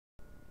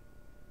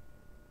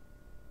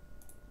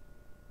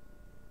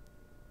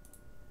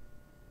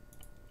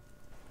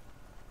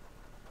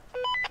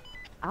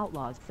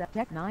Outlaws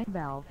Tech 9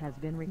 valve has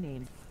been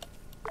renamed.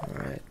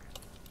 Alright.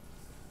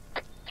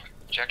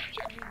 Check.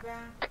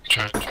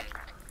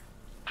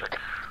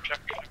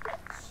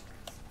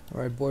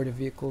 Alright, board the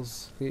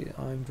vehicles.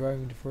 I'm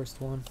driving the first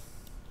one.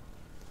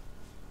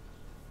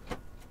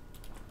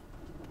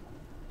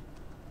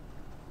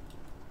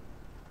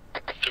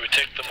 Do we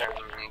take them all?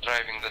 I'm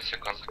driving the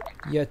second.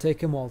 Yeah, take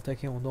them all,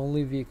 Don't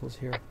leave vehicles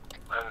here.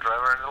 I'm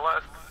driver in the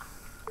left.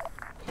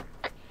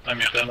 I'm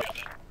your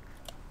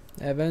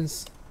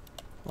Evans.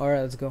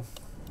 Alright, let's go.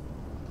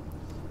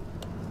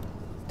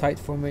 Tight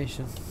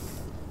formation.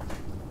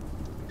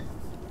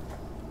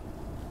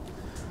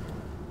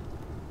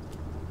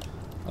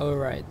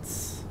 Alright.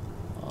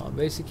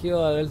 Basically,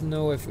 let us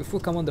know if we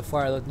come on the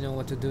fire, let me know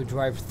what to do.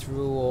 Drive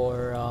through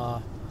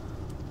or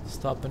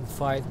stop and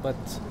fight, but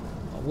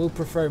we'll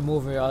prefer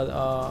movement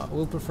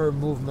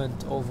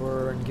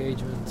over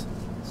engagement.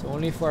 So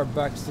only if our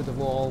backs to the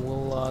wall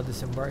we'll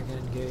disembark and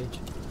engage.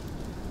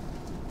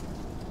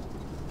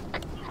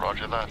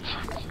 Roger that.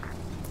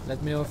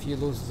 Let me know if you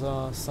lose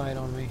sight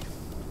on me.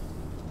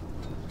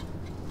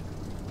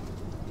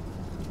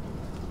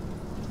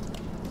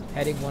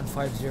 Heading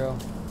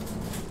 150.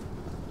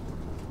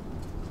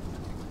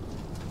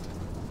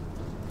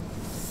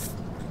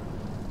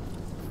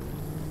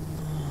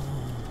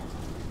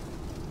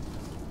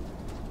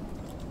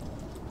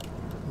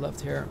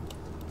 Left here.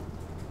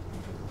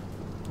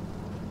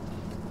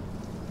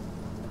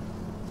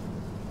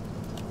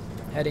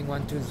 Heading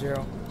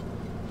 120.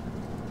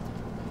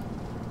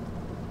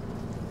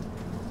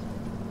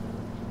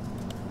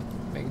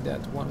 Make that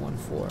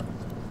 114.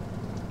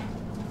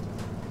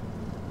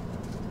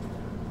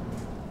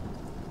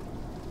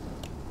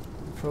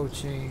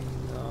 Approaching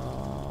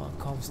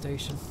comm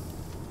station.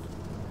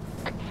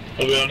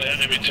 Are we on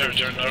enemy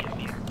territory now?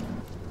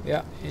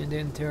 Yeah,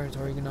 Indian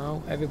territory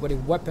now. Everybody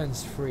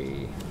weapons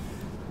free.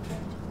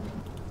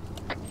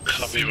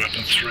 Copy,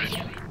 weapons free.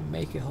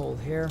 Make a hold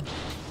here.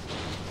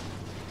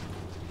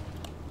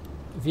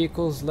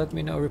 Vehicles, let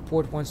me know,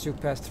 report once you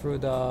pass through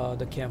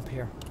the camp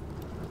here.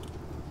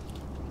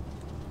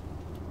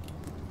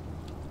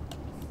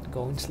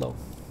 Going slow.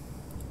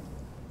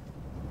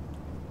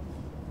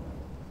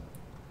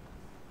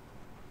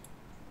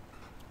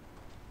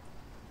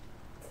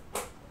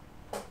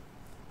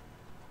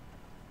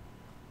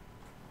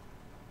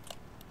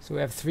 So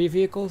we have 3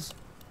 vehicles.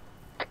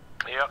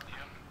 Yep.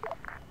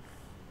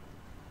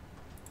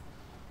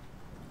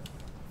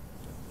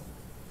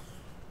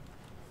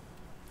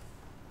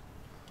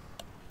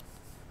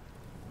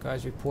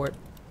 Guys, report.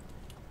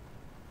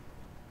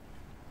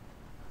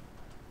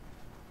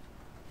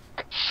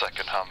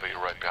 Second Humvee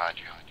right behind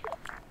you.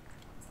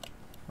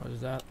 What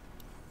is that?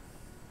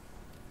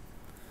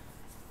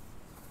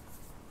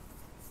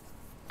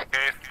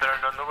 Okay,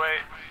 turned on the way.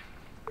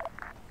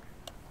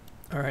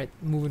 Alright,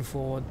 moving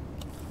forward.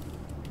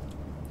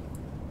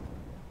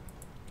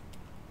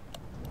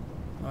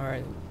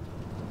 Alright.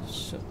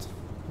 Shit.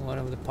 One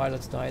of the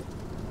pilots died.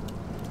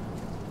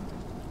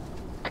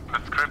 It's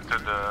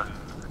scripted,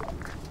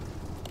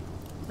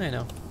 I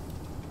know.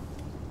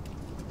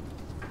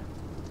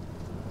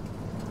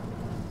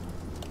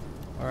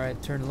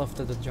 Alright, turn left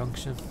at the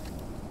junction.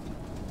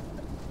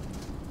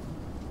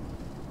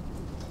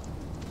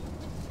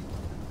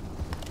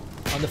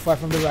 On the far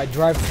from the right,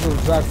 drive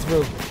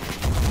through.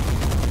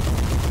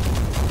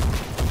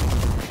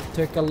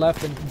 Take a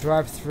left and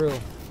drive through.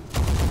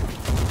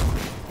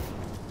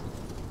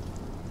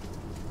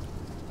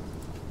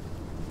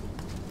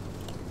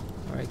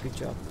 Alright, good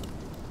job.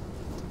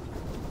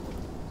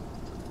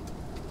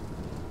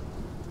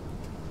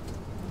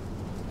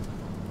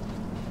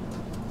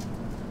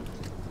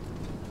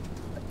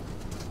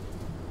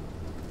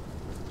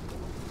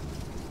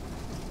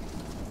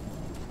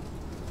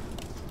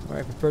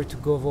 Alright, prepare to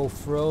go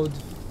off-road.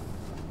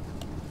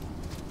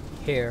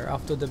 Here,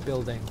 after the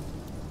building.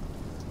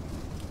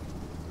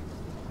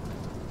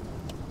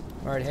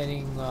 Alright,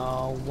 heading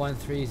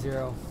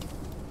 130.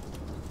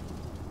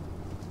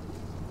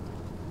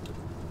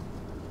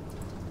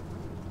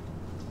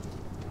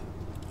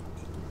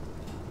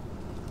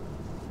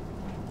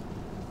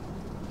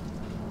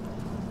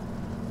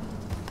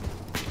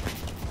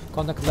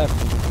 Contact left.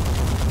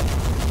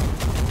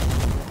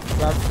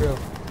 Drive through.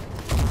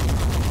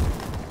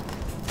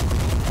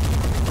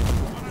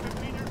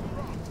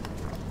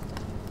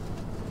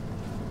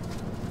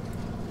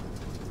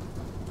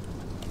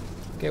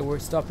 Okay, we're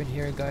stopping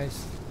here,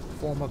 guys.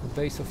 Form up a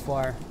base of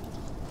fire.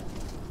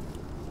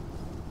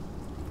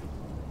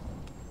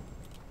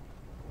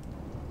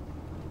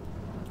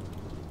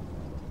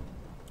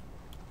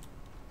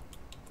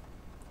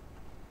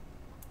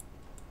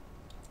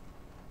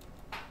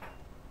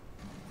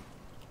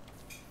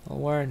 Well,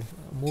 Warren,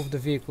 move the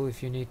vehicle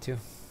if you need to.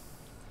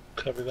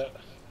 Copy that.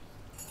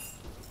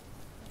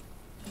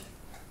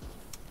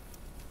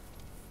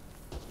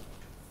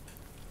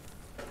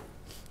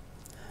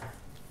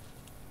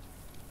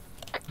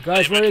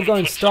 Guys, where are you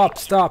going? Stop.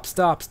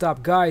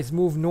 Guys,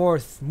 move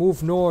north.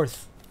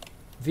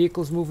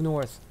 Vehicles move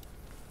north.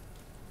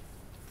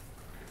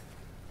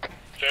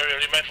 Jerry, are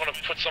you might want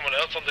to put someone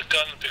else on the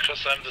gun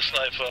because I'm the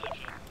sniper.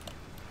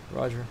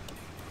 Roger.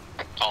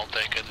 I'll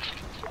take it.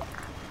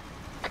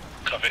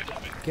 Copy.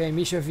 Okay,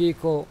 Misha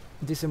vehicle,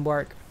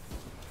 disembark.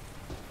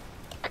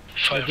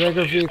 Fire McGregor from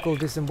the vehicle,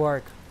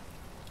 disembark.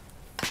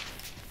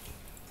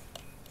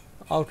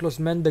 Outlaws,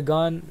 mend the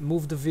gun,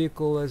 move the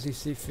vehicle as you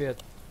see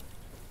fit.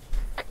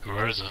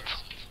 Where is it?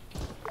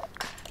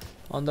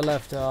 On the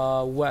left,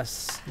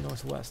 west,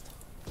 northwest.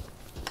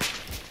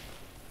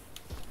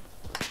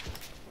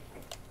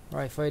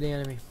 Alright, fight the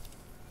enemy.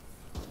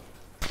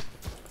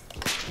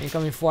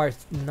 Incoming fire,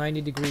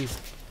 90 degrees.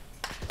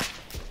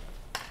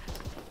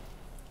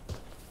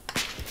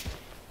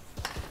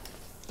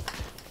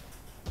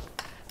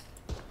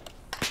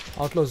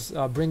 Outlaws,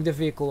 bring the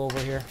vehicle over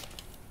here.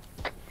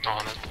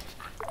 On it.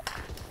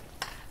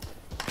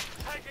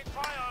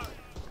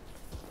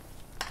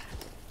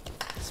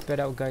 Spread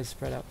out, guys,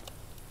 spread out.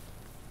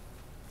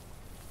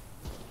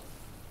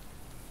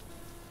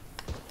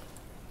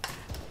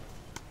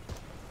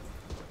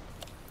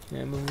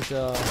 Yeah, move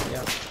to,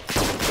 yeah.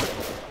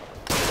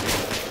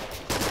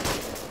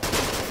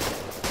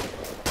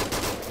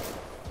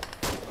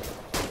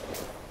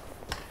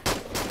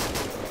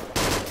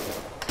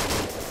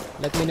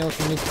 Let me know if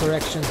you need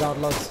corrections,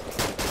 Outlaws.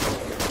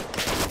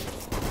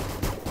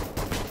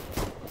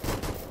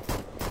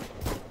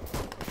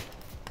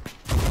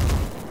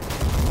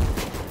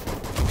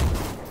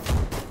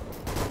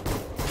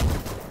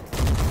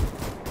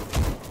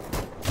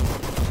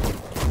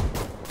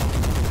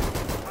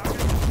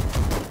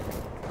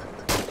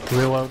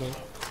 Reloading.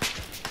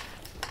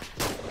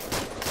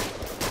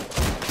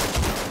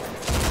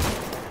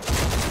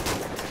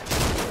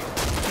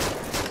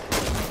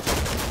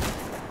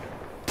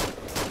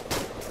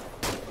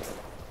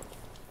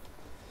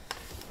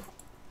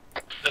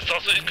 There's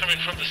also incoming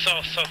from the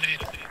south,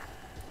 southeast.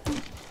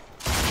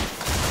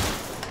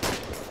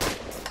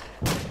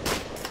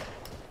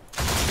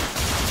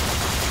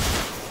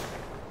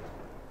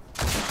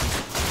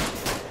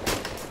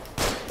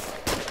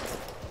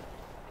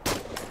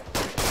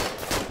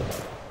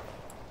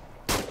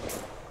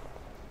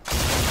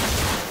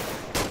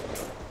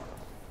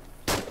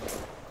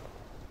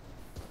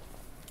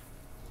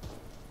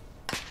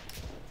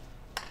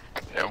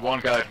 Yeah, one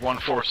guy at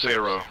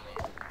 140.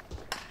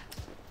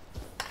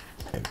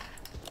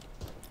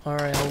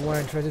 Alright, I'll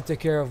warn, try to take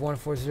care of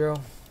 140.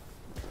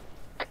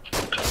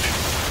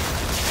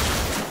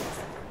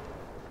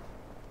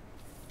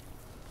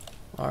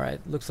 Alright,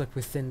 looks like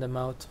we thinned them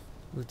out.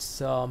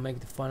 Let's make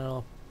the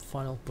final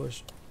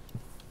push.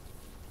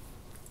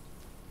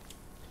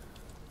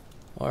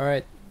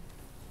 Alright.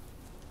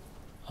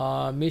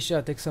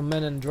 Misha, take some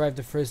men and drive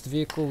the first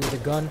vehicle with the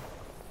gun.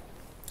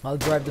 I'll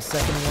drive the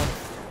second one.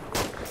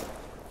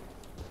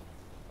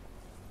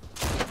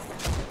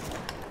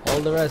 All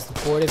the rest,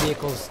 board the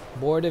vehicles.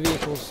 Board the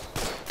vehicles.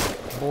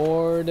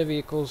 Board the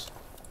vehicles.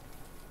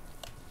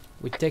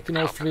 We're taking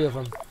all three of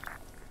them.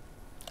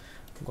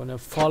 I'm gonna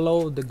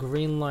follow the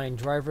green line.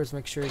 Drivers,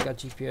 make sure you got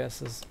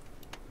GPSs.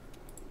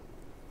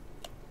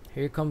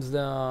 Here comes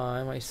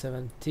the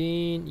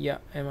Mi-17. Yeah,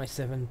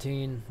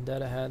 Mi-17.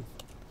 Dead ahead.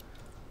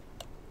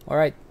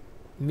 Alright.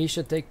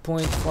 Misha, take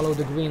point. Follow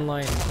the green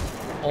line.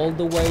 All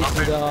the way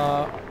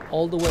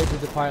to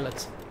the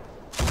pilots.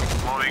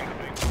 Moving.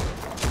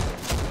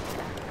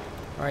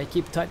 Alright,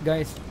 keep tight,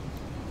 guys.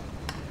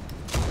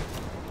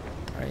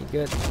 Alright,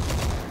 good.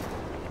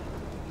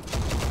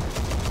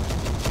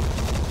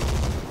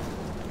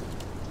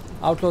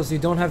 Outlaws, you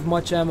don't have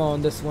much ammo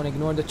on this one.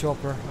 Ignore the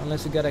chopper,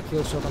 unless you get a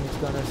kill shot on these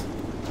gunners.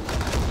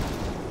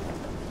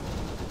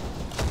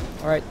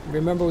 Alright,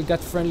 remember we got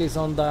friendlies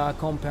on the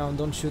compound.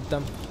 Don't shoot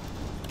them.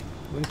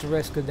 We need to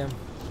rescue them.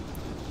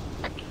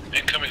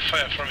 Incoming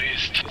fire from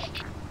east.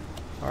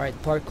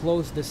 Alright, park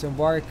close,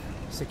 disembark,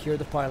 secure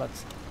the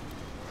pilots.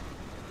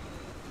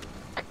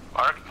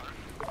 Mark.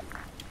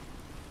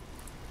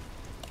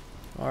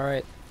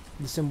 Alright,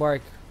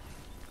 disembark.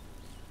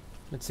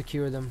 Let's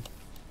secure them.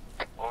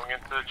 Moving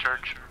into the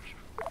church.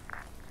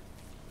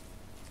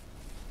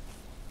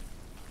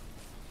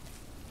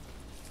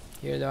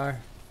 Here they are.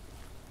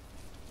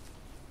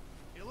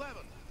 11,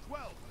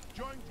 12,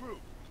 join group.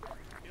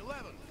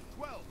 11,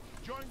 12,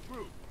 join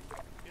group.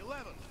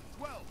 11,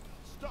 12,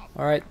 stop.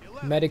 Alright,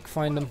 medic,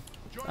 find them.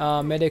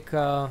 Medic,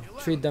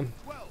 treat them.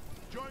 12,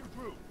 join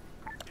group.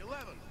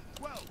 11,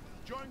 12,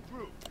 join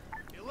group.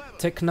 11,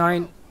 Tech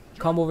 9,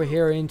 come over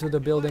here into the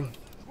building.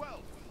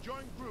 12,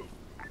 join group.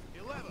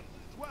 11,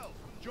 12,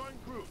 join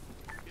group.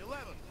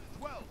 11,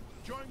 12,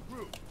 join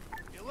group.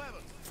 11,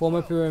 Form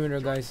a perimeter,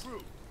 guys.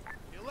 group.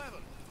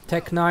 11,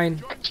 Tech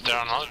 9, Is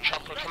there another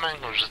chopper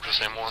coming or is it the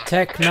same one?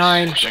 Tech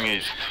 9, Pushing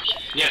east.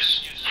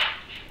 Yes.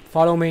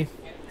 follow me.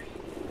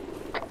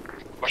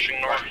 Pushing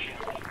north.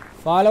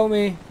 Follow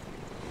me.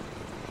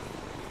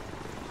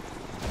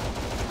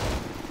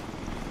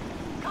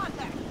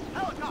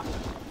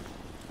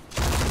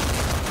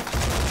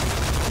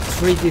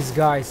 Treat these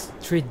guys.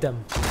 Treat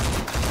them.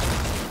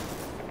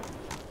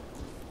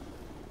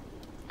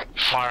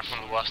 Fire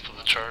from the west of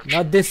the church.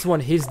 Not this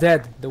one. He's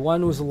dead. The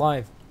one who's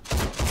alive.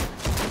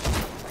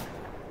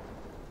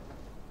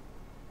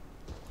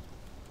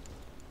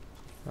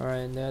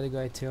 and the other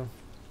guy too.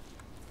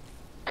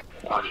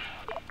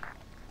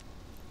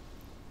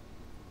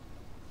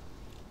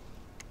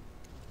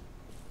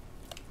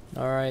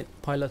 Alright,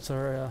 pilots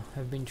are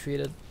have been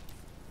treated.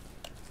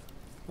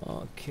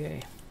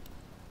 Okay.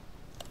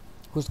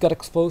 Who's got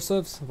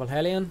explosives?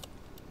 Valhalian?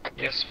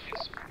 Yes.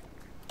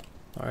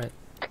 Alright.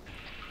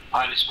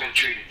 Pilot's been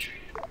treated.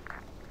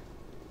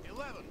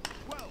 11,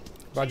 12.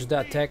 Roger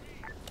that, tech.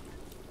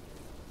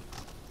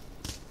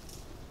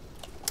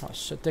 Oh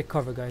shit, take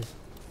cover, guys.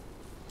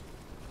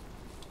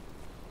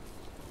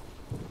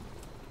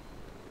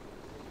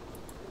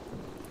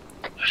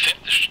 I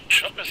think the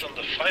shop is on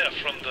the fire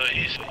from the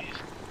east.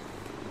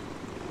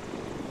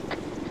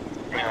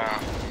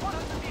 Yeah.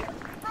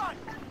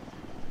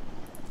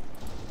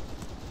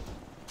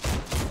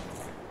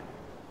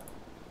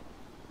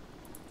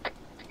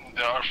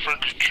 There are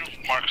French troop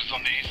markers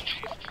on the east.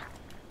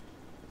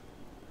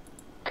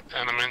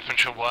 Enemy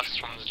infantry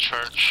west from the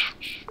church.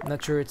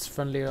 Not sure it's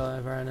friendly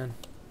Varanen.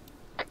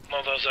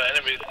 No, those are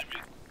enemies.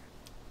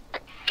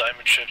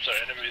 Diamond ships are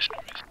enemies.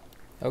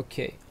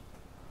 Okay.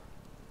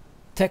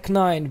 Tech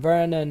 9,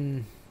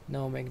 Varanen.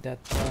 No, make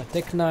that.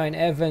 Tech 9,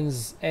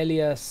 Evans,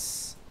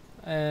 Elias,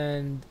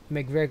 and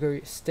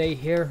McGregor. Stay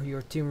here.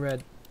 Your team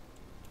red.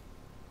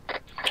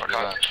 Roger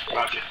that.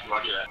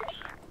 Roger that.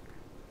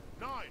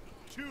 9,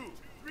 2,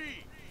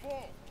 3,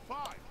 4,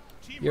 5.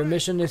 Team Your red.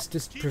 mission is to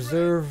Team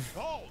preserve,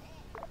 red. Hold.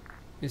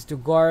 is to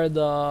guard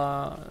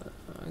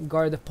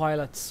the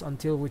pilots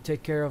until we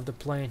take care of the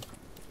plane.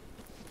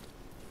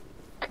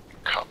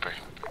 Copy.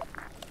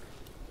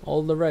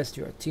 All the rest,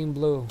 you're team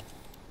blue.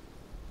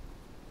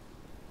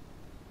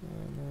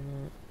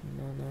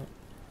 No.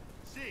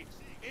 6,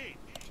 8,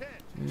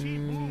 10.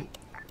 Team blue.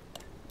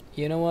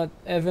 You know what?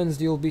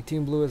 Evans, you'll be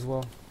team blue as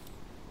well.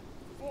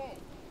 4.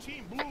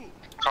 Team blue.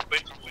 Copy.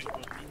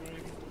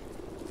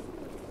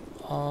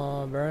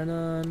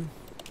 Vernon,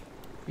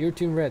 you're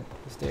team red.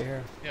 Stay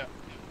here. Yeah.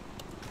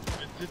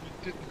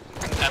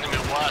 Enemy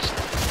west.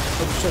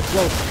 Oh shit,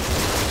 close.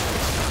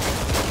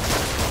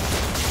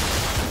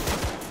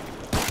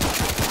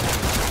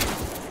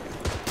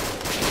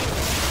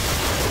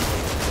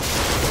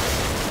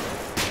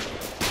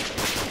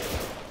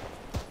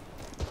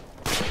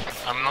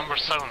 I'm number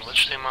 7.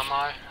 Which team am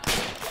I?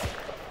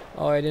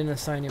 Oh, I didn't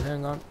assign him.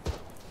 Hang on.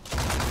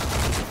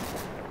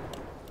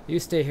 You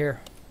stay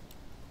here.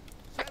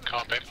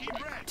 Copy. Team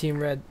red. Team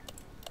red.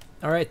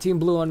 Alright, team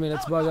blue on me.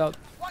 Let's bug out.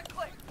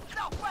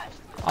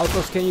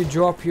 Outlaws, can you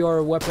drop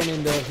your weapon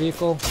in the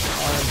vehicle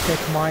and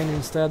take mine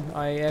instead?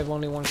 I have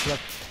only one clip.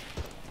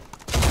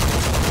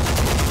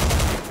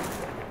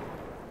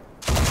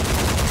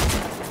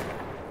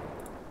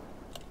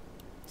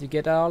 Did you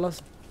get that,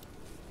 Outlaws?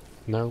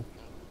 No.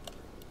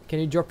 Can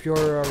you drop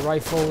your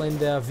rifle in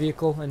the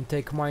vehicle and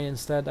take mine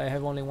instead? I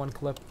have only one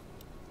clip.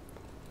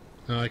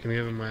 No, I can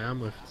give him my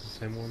ammo if it's the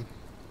same one.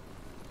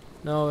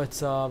 No,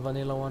 it's a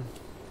vanilla one.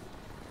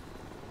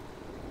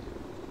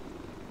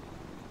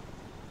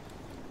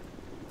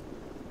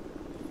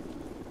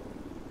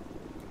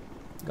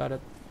 Got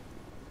it.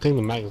 I think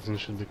the magazine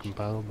should be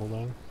compatible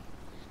though.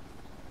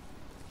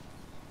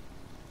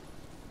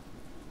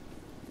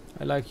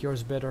 I like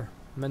yours better.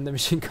 Man, the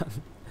machine gun.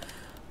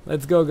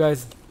 Let's go,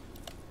 guys.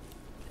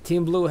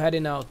 Team blue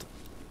heading out.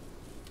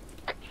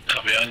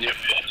 Copy on you.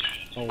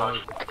 Oh,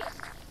 right.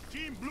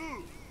 Team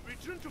blue.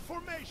 Return to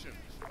formation.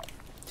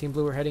 Team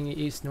blue, we're heading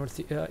east,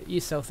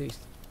 east, southeast.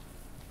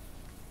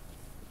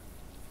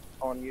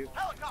 On you.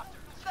 Helicopter,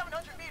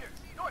 700 meters,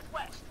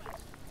 northwest.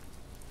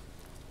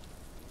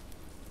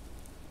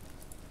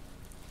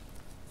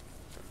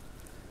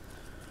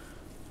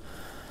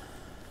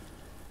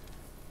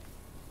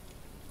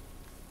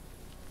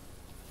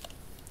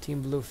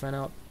 Team blue fan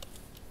out.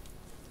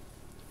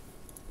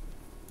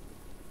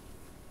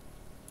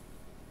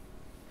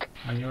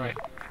 On your right.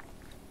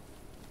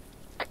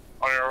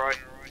 On your right.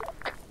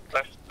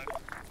 Left.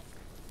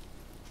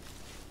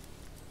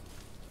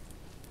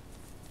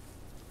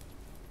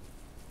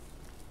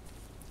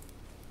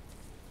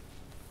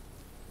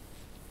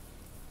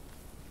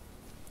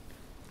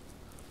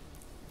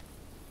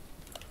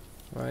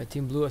 Alright,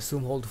 team blue,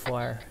 assume hold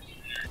fire.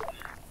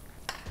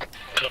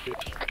 Copy.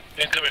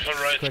 Incoming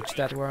from right. Scratch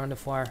that, we're on the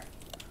fire.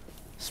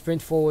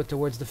 Sprint forward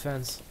towards the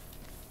fence.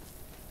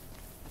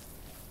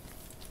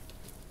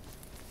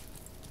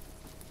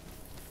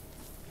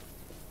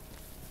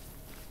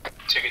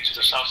 Take it to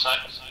the south side.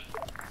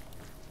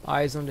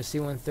 Eyes on the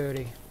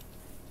C-130.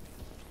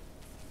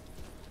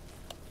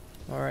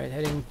 Alright,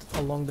 heading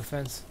along the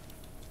fence.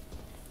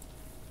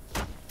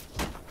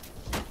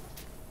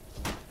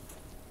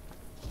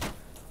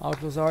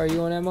 Outlaws, are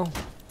you on ammo?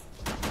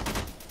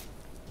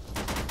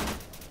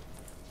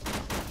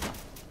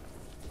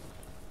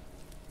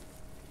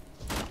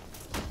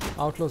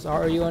 Outlaws,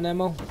 are you on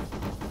ammo?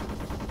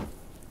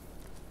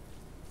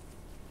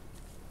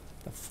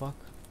 The fuck?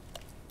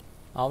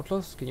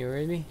 Outlaws, can you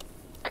read me?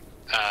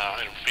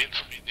 Repeat.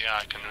 Yeah,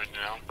 I can read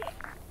now.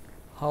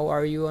 How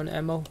are you on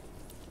ammo?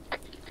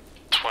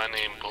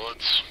 20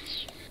 bullets.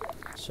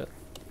 Shit.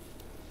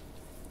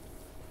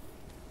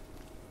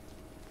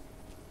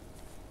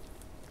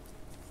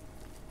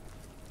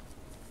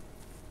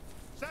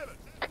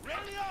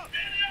 Rally up!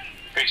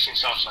 Facing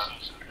south side.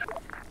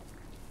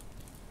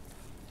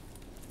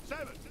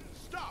 7,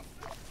 stop!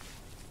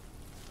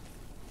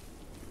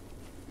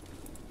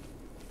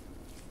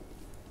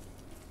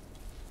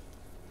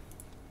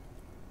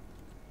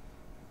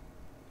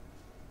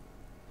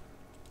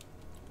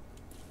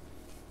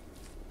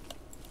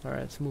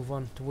 Alright, let's move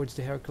on towards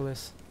the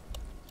Hercules.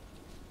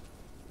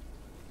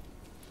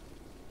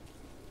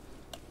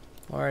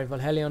 Alright,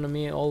 Valhalla on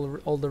me,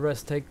 all the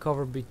rest take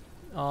cover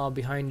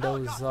behind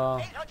those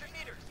Helicopter, 800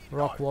 meters.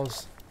 rock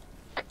walls.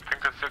 I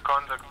think that's your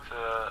contact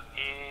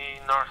E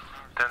north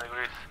 10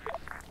 degrees.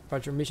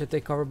 Roger, Misha,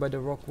 take cover by the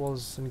rock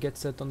walls and get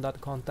set on that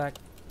contact.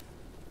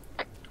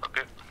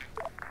 Okay.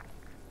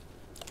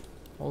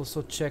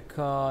 Also check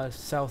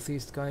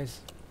southeast,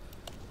 guys.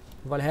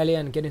 Valhalla,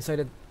 and get inside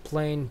the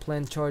plane,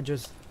 plant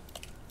charges.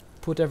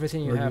 Put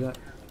everything you have.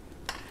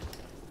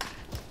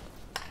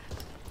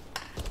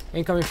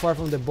 Incoming far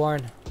from the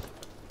barn.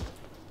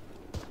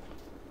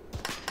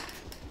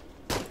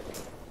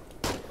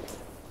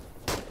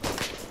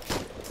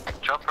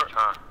 Chopper?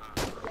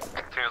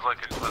 Seems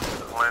like it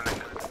was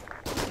landing.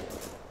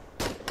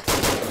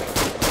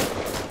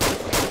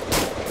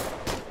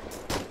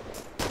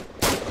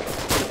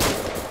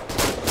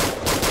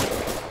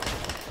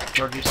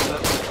 Charges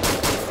set.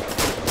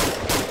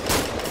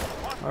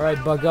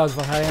 Alright, bug out,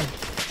 Valhalla.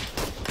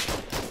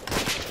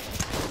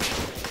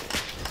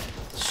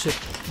 Shit.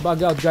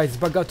 Bug out, guys.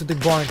 Bug out to the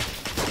barn.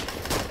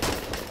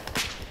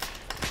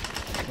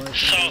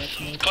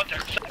 South,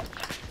 contact.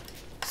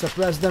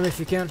 Suppress them if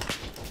you can.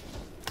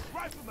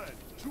 Rifleman,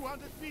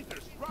 200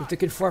 meters, We're right!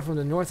 taking far from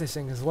the north, I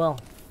think, as well.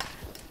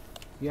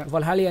 Yeah.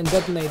 Valhalla, and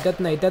detonate,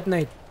 detonate,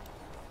 detonate.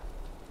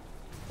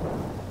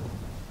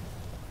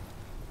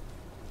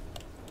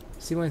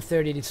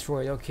 C-130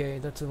 destroyed. Okay,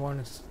 that's the one.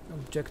 That's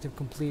objective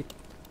complete.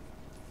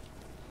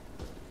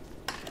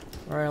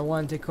 Alright, I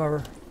want to take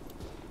cover.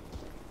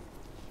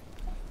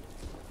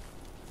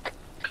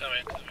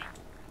 Coming.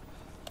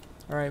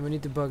 Alright, we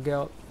need to bug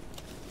out.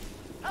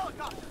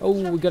 Helicopter.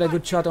 Oh, we got a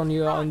good shot on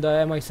you on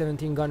the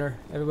Mi-17 gunner.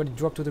 Everybody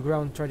drop to the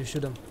ground, try to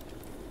shoot him.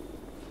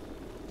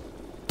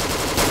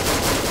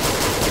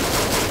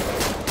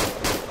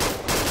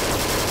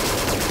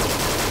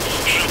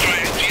 Should I try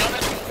AT on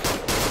it?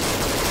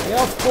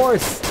 Yeah, of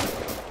course!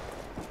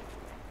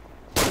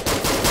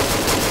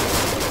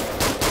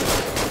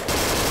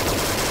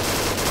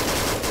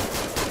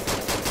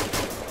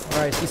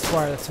 Alright, he's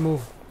far, let's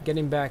move.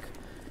 Getting back.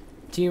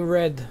 Team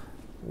Red,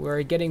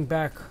 we're getting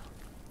back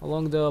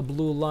along the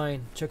blue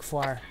line. Check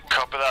fire.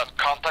 Copy that.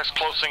 Contacts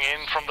closing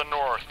in from the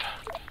north.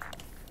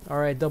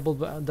 Alright,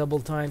 double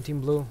time, Team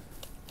Blue.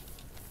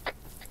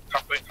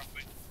 Copy.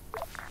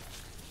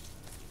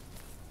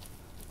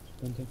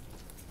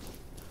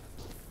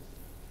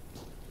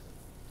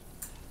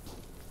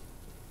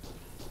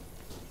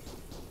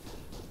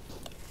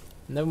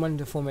 Never mind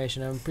the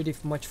formation, I'm pretty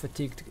much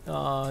fatigued.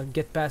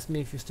 Get past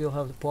me if you still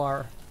have the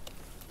power.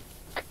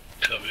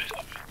 Copy.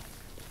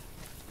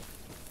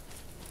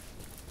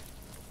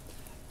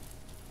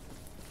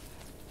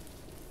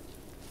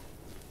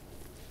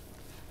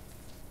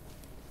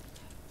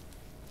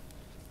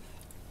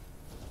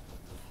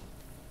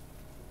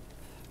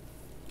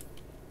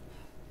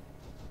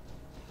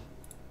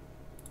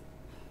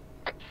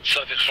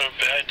 Something from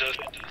behind us.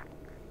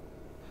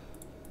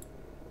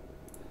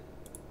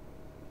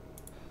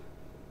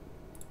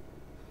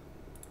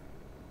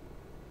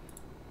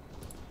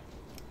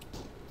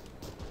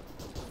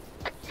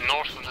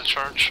 North of the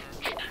church.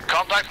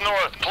 Contact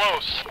north,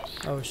 close.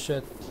 Oh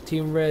shit.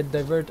 Team Red,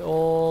 divert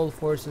all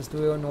forces to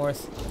your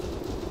north.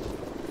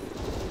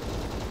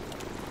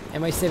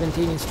 Mi-17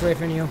 in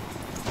strafing you.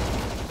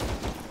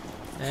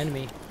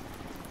 Enemy.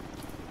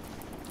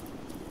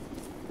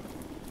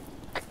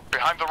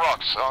 Behind the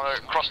rocks,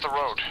 across the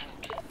road.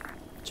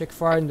 Check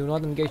fire and do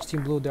not engage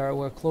Team Blue there.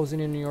 We're closing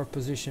in on your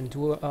position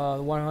to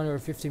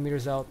 150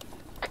 meters out.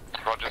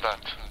 Roger that.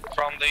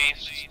 From the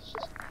east.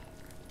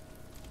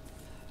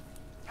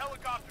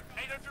 Helicopter,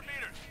 800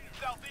 meters,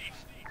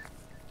 southeast.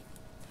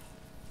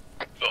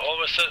 We're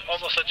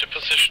almost at your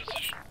position.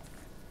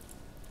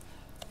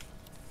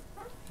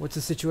 What's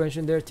the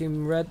situation there,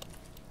 Team Red?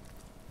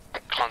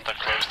 Contact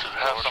close to the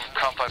have some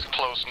contacts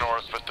close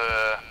north, but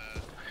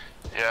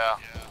yeah,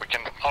 we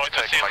can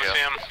take him, I guess.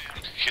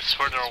 He's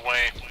further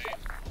away.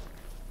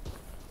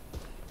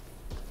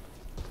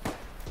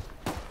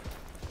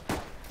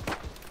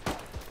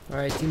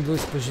 Alright, Team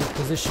Blue's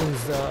positioned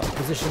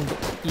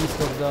east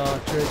of the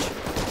church.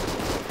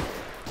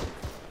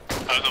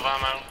 Out of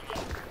ammo.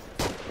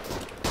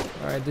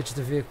 Alright, ditch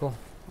the vehicle.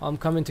 I'm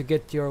coming to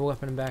get your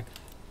weapon back.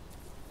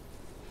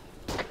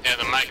 Yeah,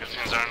 the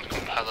magazines aren't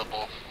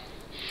compatible.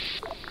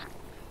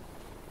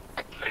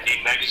 I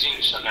need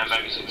magazines, so now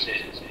magazines in.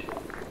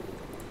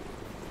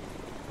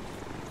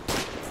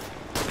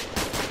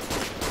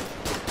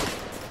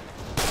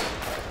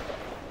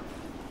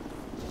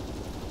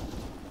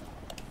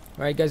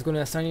 Alright guys, gonna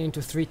assign you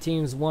into 3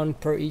 teams, 1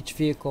 per each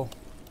vehicle.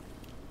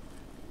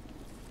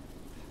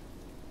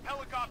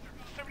 Helicopter,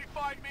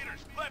 75 meters,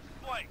 left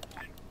flank.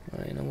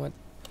 Alright, you know what?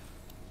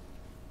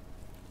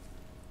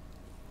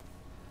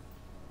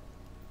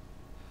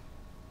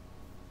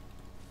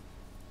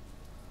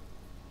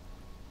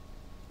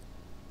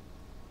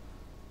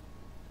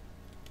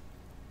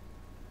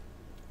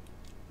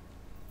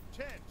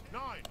 10,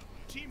 9.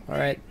 Team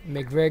Alright,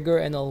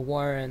 McGregor and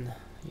Alwarren.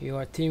 You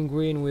are team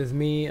green with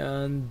me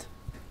and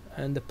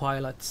the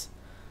pilots.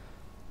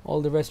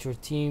 All the rest of your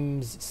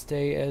teams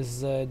stay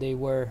as they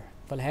were.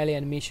 Valhalla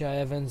and Misha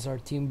Evans are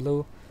team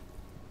blue.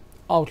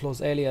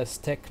 Outlaws Elias,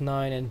 Tech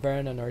 9 and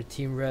Vernon are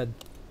team red.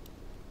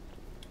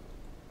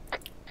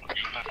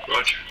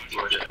 Roger.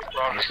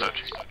 Understood.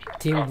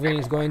 Team green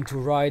is going to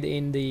ride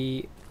in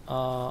the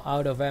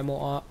out of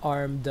ammo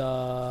armed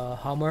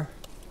Hummer.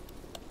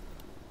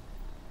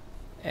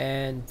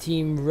 And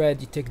team red,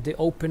 you take the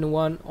open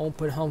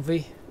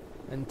Humvee.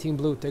 And team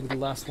blue, take the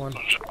last one.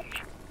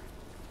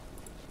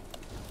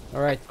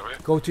 Alright,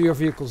 go to your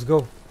vehicles,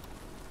 go.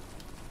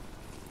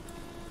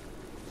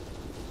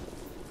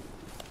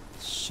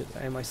 Shit,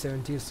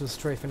 Mi-17 is still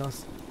strafing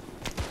us.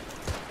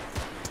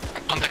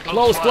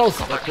 Close.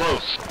 They're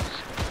close.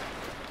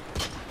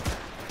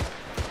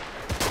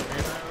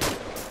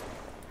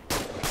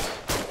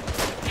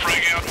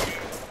 Frag out.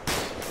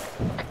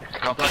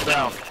 Contact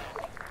down.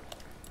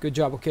 Good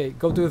job, okay,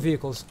 go to the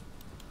vehicles.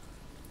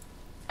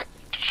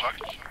 Fuck.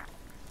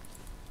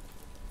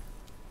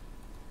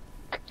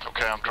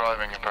 Okay, I'm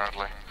driving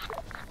apparently.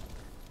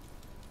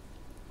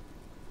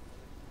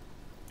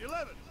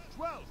 11,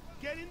 12.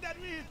 Get in that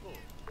vehicle.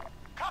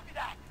 Copy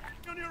that.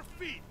 On your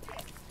feet.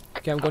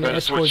 Okay, I'm gonna Better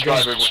escort switch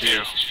them. driver with you.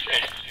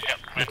 Yep.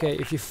 Okay,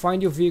 if you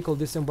find your vehicle,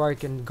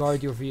 disembark and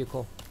guard your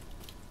vehicle.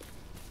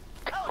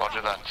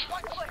 Roger that.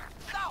 Right click.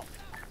 South.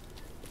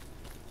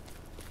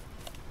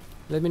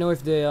 Let me know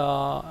if they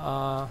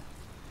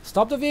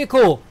stop the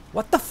vehicle!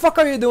 What the fuck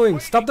are you doing?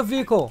 Stop the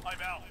vehicle! I'm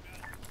out.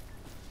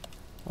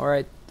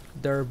 Alright,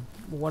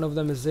 one of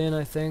them is in,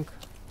 I think.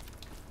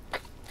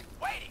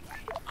 Waiting.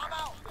 I'm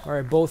out.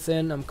 Alright, both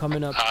in, I'm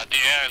coming up. DA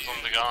is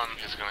on the gun.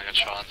 He's gonna get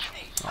shot.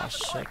 Oh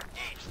shit.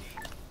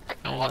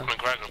 I'll let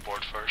McGregor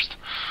board first.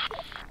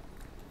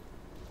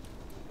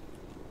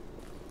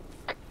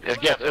 Yeah,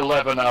 get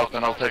 11 out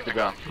and I'll take the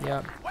gun.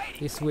 Yeah,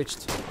 he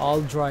switched.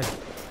 I'll drive.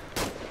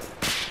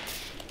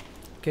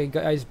 Okay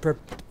guys,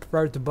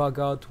 prepare to bug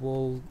out.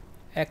 We'll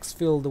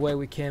exfil the way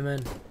we came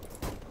in.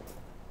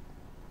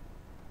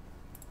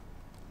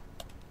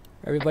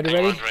 Everybody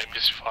ready?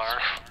 Rapist fire.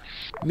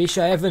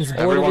 Misha Evans, board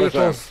Everyone is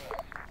vehicles.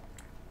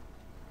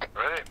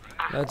 Ready?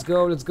 Let's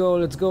go.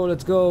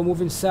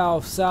 Moving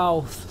south. The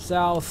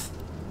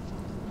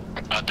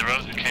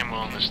road we came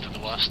on is to the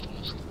west.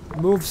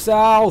 Move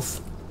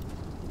south.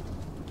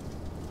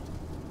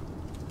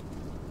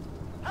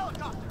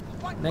 Helicopter. Right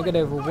click.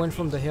 Negative, we went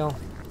from the hill.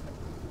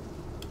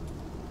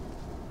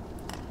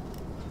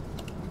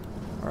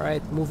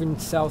 Alright, moving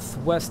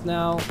southwest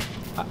now.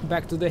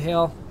 Back to the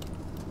hill.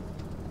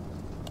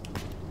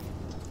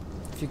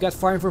 If you got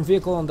firing from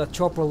vehicle on that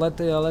chopper, let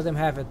them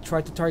have it.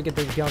 Try to target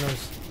the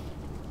gunners.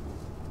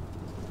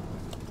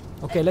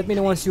 Okay, let me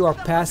know once you are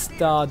past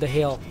the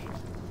hill.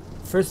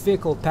 First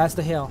vehicle, past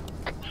the hill.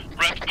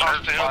 Red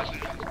past the hill.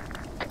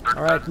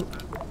 Alright.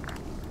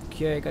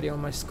 Okay, I got you on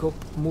my scope.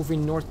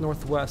 Moving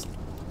north-northwest.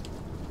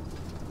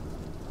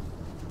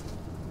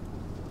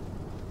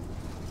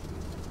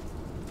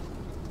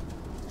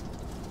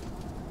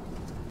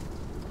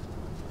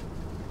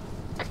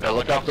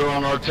 Helicopter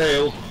on our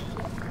tail.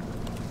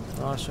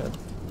 Oh shit.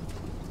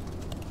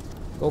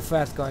 Go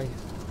fast, guy.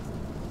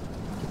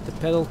 Keep the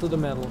pedal to the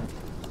metal.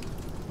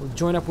 We'll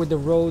join up with the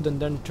road and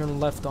then turn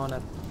left on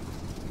it.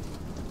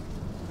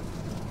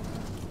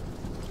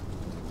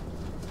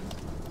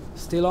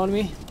 Still on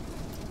me?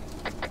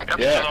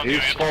 Yeah,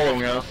 he's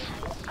following us.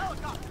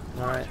 Helicopter.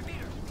 Alright. 100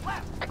 meters.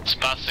 Left. It's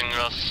passing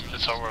us.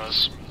 It's over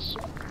us.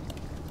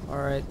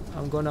 Alright,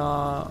 I'm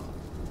gonna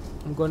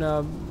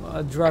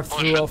drive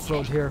through shit.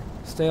 off-road here.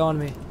 Stay on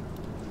me.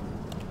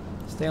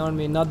 Stay on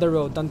me, not the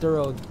road, not the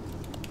road.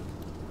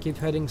 Keep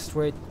heading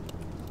straight.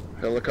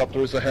 Helicopter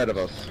is ahead of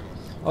us.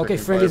 Okay,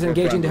 Taking friendly's fire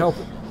from engaging the help.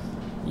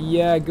 friendlies.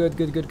 Yeah, good.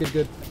 He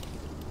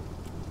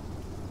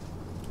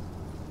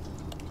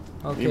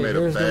Okay, made a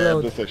here's the bad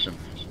road. decision.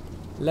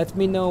 Let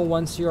me know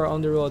once you're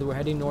on the road. We're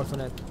heading north on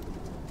it.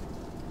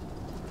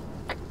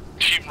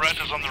 Team Red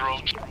is on the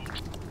road.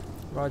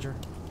 Roger.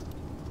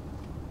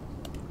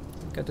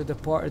 Get to the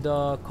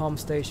comm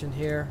station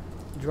here.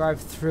 Drive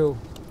through.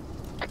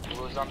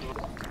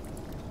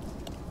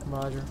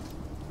 Roger.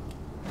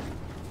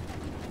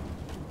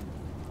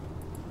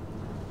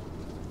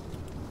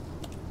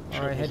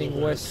 Alright, heading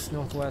west,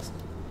 northwest.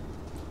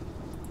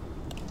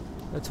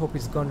 Let's hope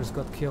his gunners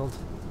got killed.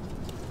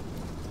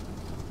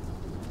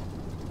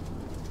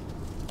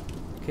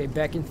 Okay,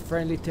 back in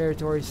friendly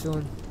territory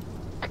soon.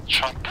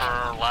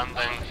 Chopper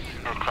landing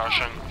or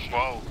crashing.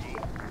 Whoa.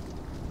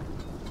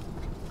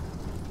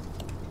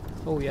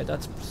 Oh yeah,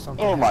 that's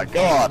something. Oh my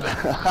god!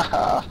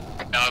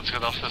 Yeah, let's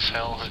get off this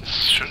hill. It's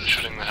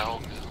shooting the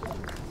hill.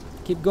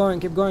 Keep going.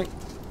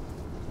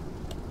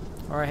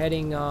 Alright,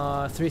 heading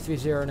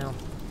 330 now.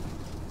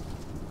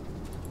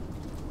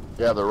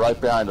 Yeah, they're right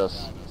behind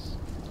us.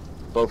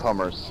 Both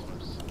Hummers.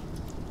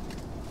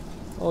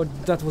 Oh,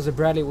 that was a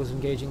Bradley was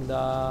engaging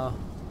the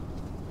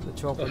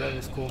chopper. That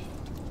was cool.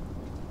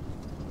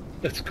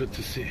 That's good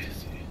to see.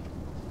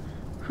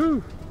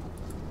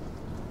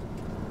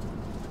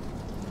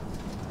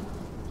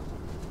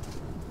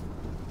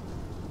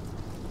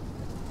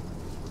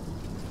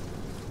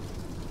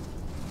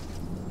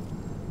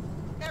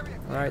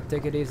 Alright,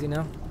 take it easy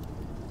now.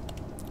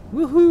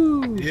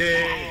 Woohoo!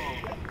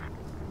 Yay!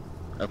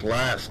 At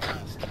last.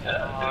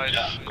 Nice.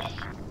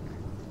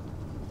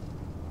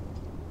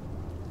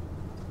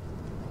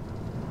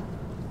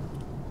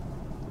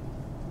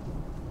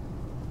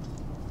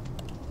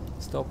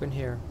 Stop in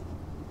here.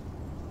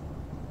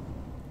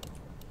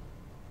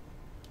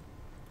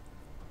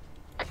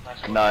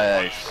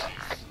 Nice.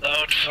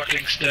 Out fucking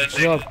Good standing.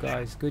 job,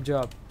 guys. Good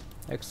job.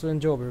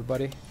 Excellent job,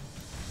 everybody.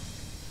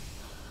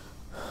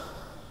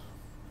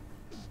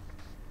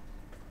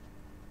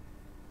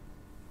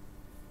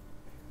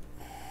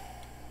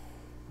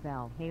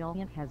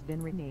 Valhalla has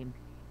been renamed.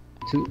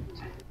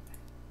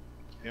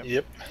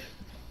 Yep.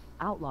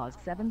 Outlaws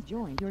 7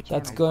 joined your channel.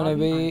 That's gonna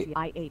be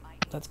CiA.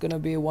 that's gonna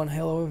be one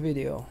hell of a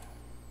video.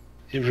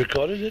 You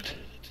recorded it?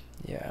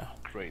 Yeah.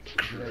 Great.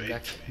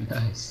 Great.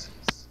 Nice.